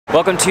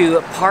Welcome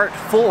to part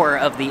 4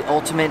 of the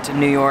Ultimate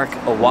New York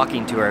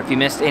Walking Tour. If you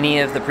missed any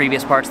of the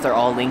previous parts, they're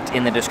all linked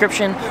in the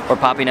description or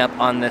popping up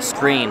on the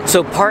screen.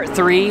 So part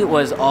 3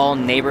 was all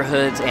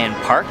neighborhoods and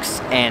parks,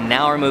 and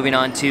now we're moving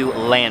on to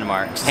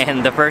landmarks.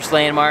 And the first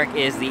landmark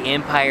is the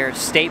Empire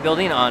State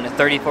Building on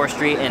 34th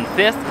Street and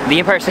 5th. The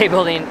Empire State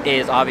Building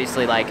is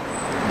obviously like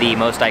the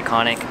most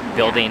iconic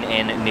building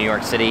in New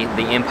York City,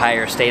 the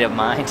Empire State of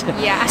Mind.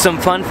 Yeah. Some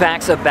fun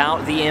facts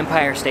about the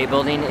Empire State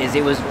Building is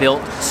it was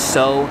built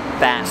so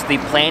fast. The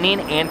planning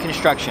and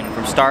construction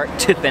from start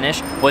to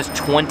finish was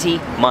 20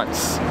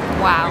 months.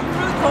 Wow.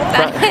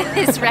 That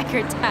is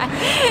record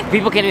time.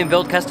 People can't even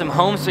build custom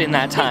homes in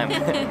that time.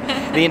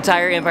 The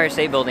entire Empire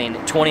State Building,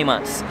 20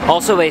 months.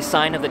 Also a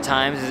sign of the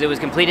times is it was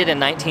completed in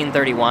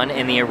 1931,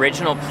 and the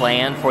original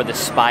plan for the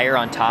spire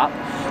on top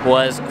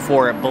was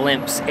for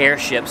blimps,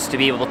 airships, to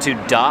be able to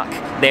dock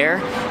there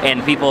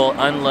and people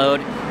unload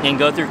and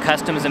go through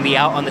customs and be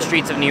out on the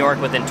streets of New York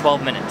within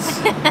 12 minutes.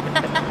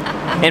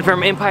 And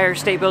from Empire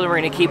State Building, we're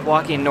going to keep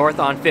walking north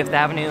on 5th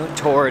Avenue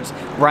towards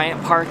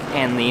Bryant Park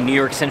and the New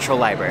York Central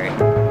Library.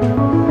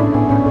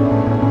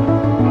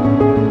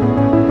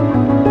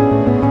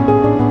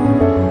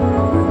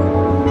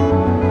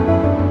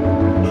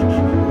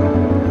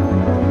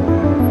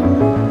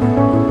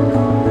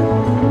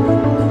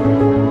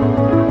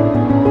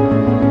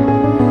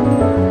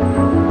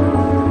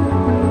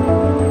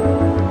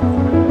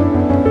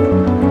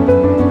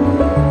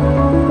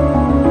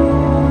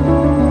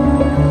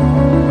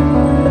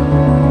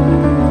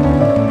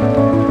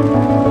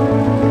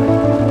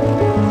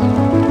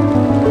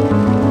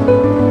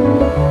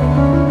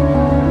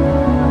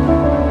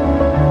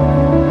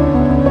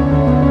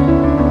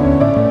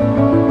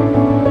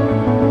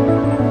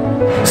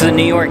 So the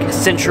New York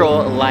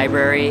Central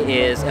Library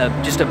is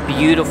just a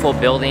beautiful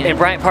building, and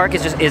Bryant Park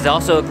is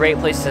also a great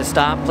place to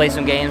stop, play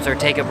some games, or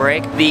take a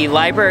break. The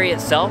library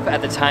itself,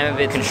 at the time of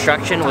its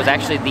construction, was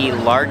actually the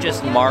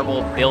largest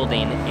marble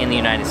building in the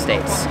United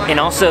States. And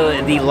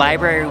also, the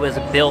library was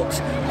built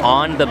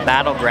on the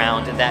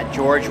battleground that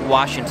George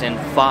Washington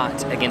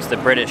fought against the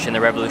British in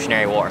the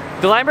Revolutionary War.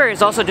 The library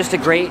is also just a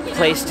great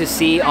place to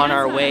see on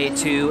our way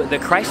to the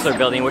Chrysler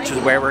Building, which is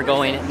where we're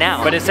going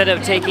now. But instead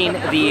of taking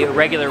the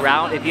regular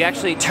route, if you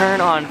actually turn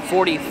on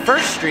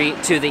 41st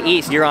Street to the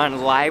east, you're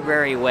on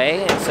Library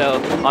Way. And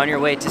so on your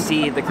way to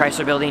see the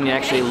Chrysler Building, you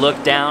actually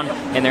look down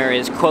and there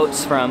is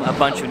quotes from a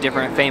bunch of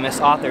different famous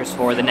authors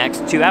for the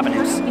next 2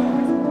 avenues.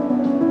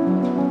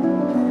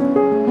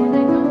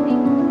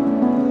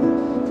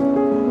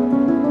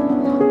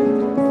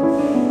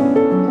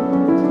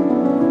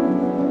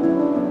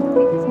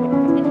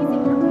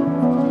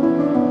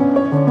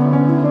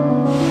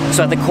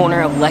 So at the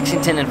corner of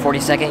Lexington and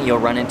 42nd, you'll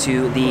run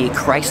into the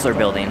Chrysler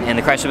Building. And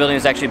the Chrysler Building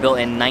was actually built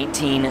in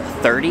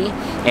 1930,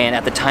 and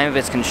at the time of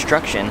its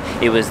construction,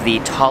 it was the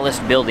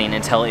tallest building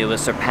until it was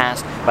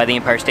surpassed by the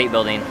Empire State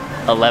Building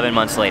 11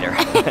 months later.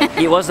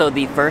 It was, though,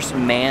 the first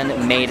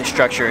man-made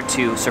structure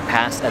to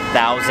surpass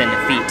 1,000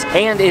 feet.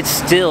 And it's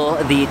still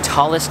the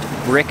tallest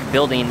brick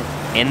building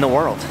in the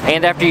world.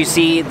 And after you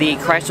see the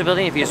Chrysler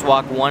Building, if you just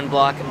walk 1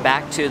 block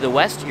back to the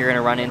west, you're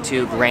gonna run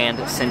into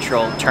Grand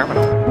Central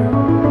Terminal.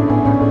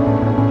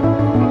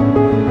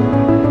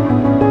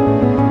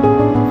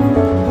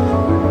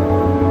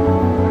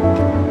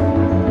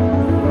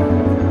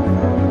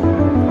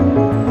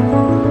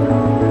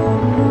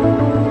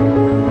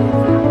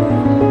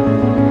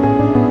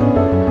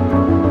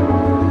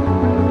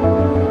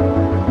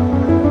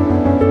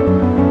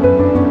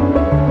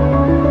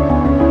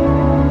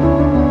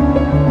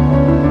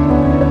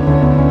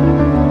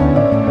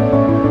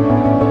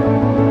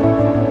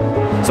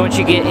 So once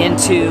you get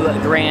into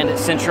Grand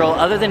Central,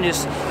 other than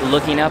just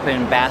looking up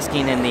and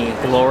basking in the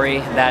glory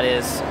that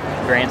is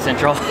Grand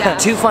Central, yeah.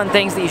 2 fun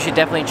things that you should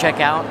definitely check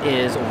out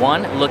is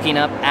 1, looking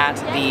up at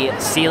the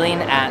ceiling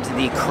at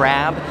the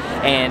Crab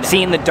and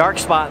seeing the dark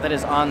spot that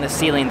is on the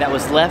ceiling that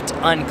was left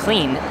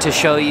unclean to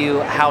show you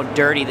how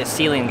dirty the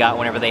ceiling got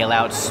whenever they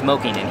allowed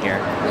smoking in here.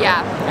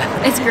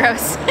 Yeah, it's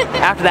gross.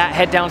 After that,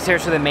 head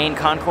downstairs to the main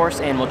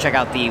concourse and we'll check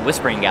out the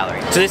Whispering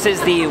Gallery. So this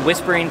is the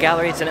Whispering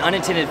Gallery. It's an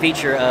unintended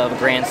feature of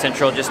Grand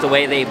Central, just the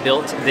way they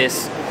built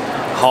this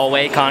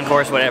hallway,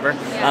 concourse, whatever,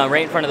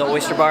 right in front of the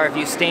Oyster Bar. If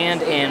you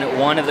stand in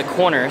one of the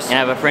corners and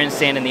have a friend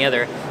stand in the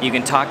other, you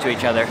can talk to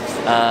each other,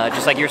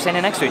 just like you're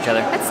standing next to each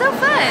other. That's so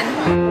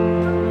fun.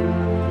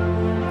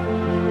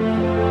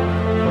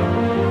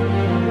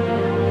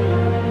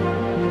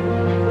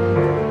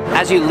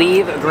 As you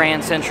leave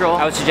Grand Central,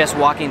 I would suggest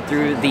walking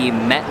through the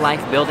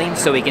MetLife building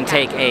so we can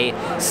take a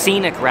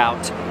scenic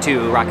route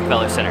to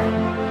Rockefeller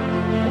Center.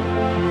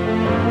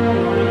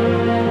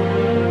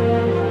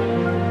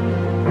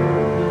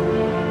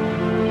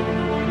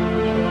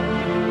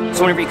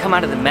 So whenever you come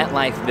out of the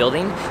MetLife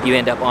building, you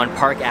end up on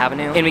Park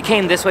Avenue. And we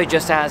came this way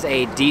just as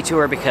a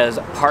detour because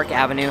Park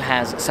Avenue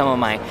has some of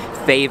my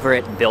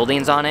favorite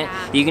buildings on it.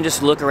 You can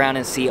just look around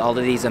and see all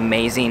of these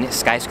amazing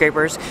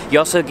skyscrapers. You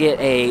also get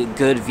a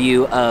good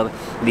view of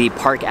the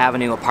Park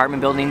Avenue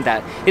apartment building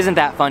that isn't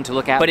that fun to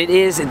look at, but it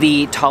is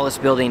the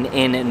tallest building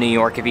in New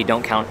York if you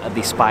don't count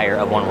the spire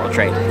of One World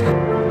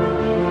Trade.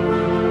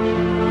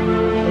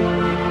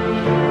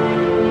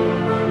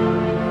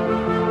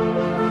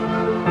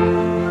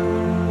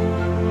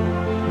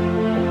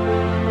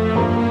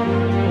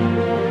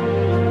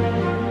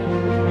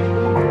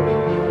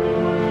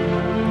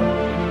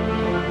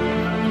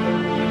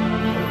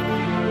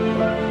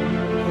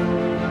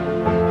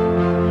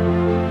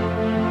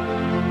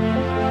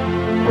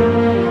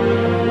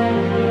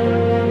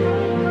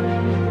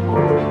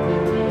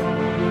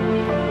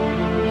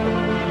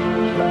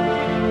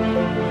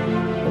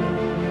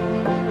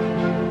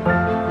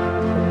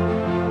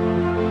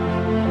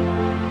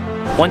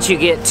 Once you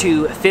get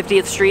to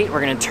 50th Street, we're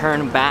going to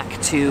turn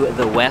back to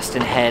the west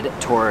and head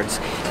towards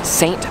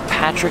St.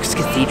 Patrick's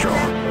Cathedral.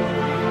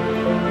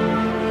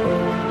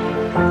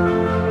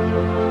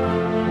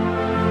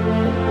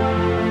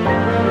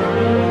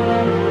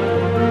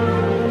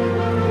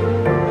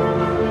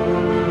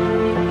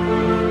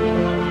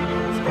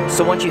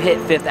 So once you hit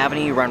 5th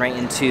Avenue, you run right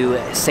into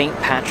St.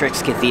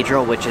 Patrick's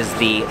Cathedral, which is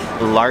the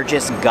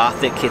largest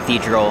Gothic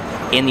cathedral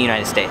in the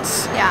United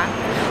States.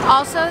 Yeah.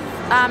 Also,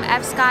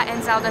 F. Scott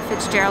and Zelda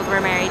Fitzgerald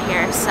were married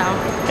here, so.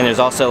 And there's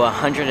also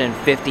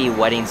 150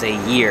 weddings a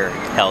year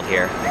held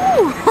here.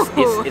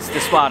 It's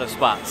the spot of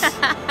spots.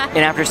 And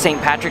after St.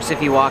 Patrick's,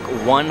 if you walk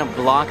one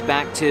block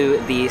back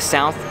to the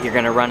south, you're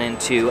going to run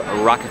into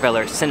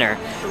Rockefeller Center,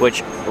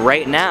 which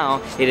right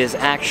now it is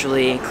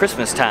actually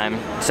Christmas time.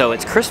 So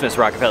it's Christmas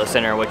Rockefeller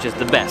Center, which is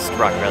the best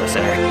Rockefeller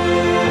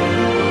Center.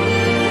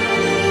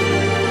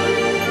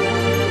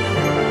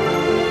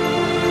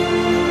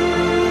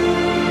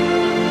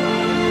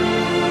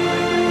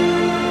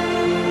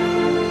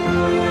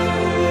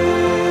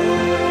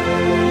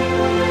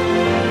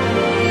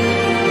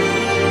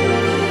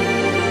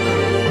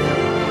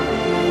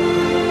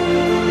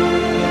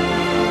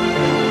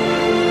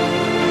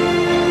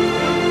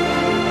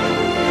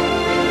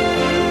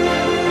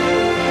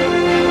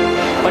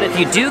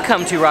 If you do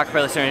come to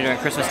Rockefeller Center during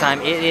Christmas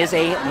time, it is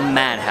a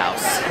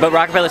madhouse. But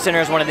Rockefeller Center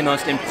is one of the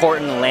most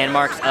important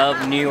landmarks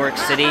of New York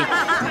City,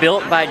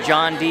 built by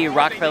John D.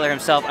 Rockefeller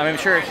himself. I'm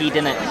sure he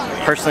didn't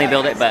personally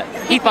build it, but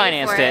he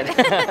financed it.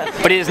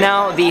 But it is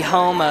now the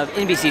home of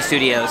NBC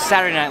Studios,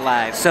 Saturday Night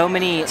Live. So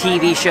many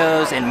TV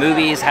shows and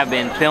movies have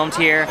been filmed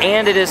here,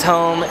 and it is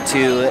home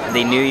to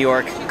the New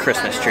York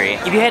Christmas tree.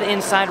 If you head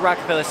inside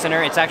Rockefeller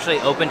Center, it's actually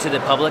open to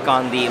the public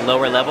on the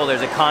lower level.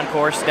 There's a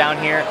concourse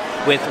down here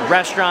with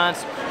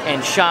restaurants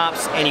and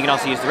shops, and you can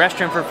also use the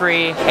restroom for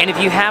free. And if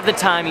you have the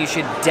time, you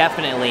should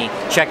definitely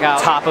check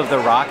out Top of the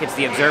Rock. It's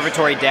the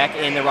observatory deck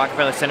in the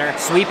Rockefeller Center.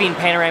 Sweeping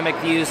panoramic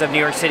views of New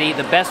York City,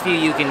 the best view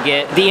you can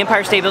get. The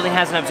Empire State Building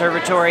has an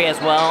observatory as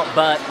well,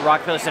 but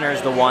Rockefeller Center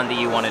is the one that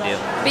you want to do.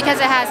 Because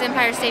it has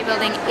Empire State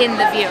Building in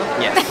the view.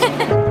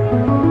 Yes.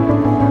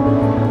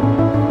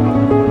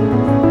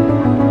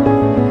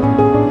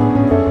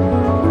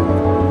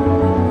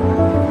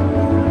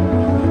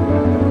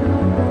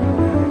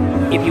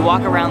 If you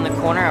walk around the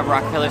corner of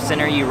Rockefeller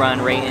Center, you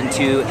run right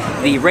into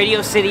the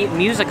Radio City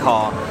Music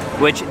Hall,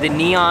 which the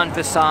neon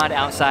facade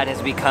outside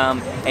has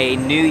become a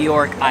New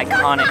York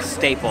iconic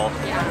staple,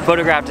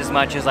 photographed as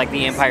much as like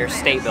the Empire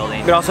State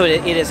Building. But also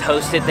it has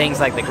hosted things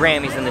like the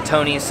Grammys and the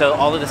Tonys, so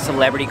all of the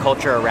celebrity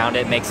culture around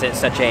it makes it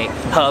such a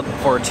hub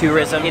for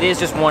tourism. It is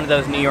just one of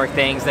those New York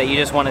things that you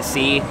just want to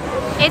see.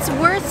 It's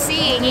worth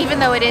seeing, even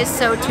though it is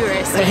so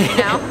touristy, you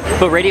know?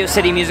 But Radio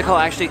City Music Hall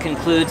actually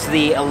concludes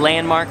the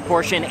landmark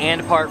portion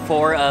and part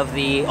 4 of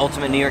the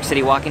Ultimate New York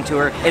City Walking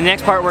Tour. In the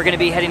next part, we're going to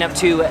be heading up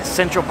to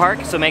Central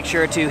Park, so make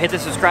sure to hit the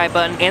subscribe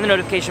button and the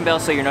notification bell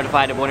so you're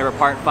notified of whenever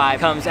part 5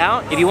 comes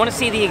out. If you want to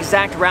see the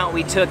exact route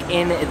we took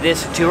in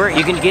this tour,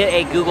 you can get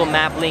a Google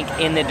Map link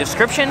in the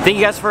description. Thank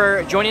you guys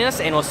for joining us,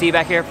 and we'll see you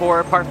back here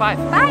for part 5.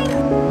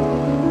 Bye!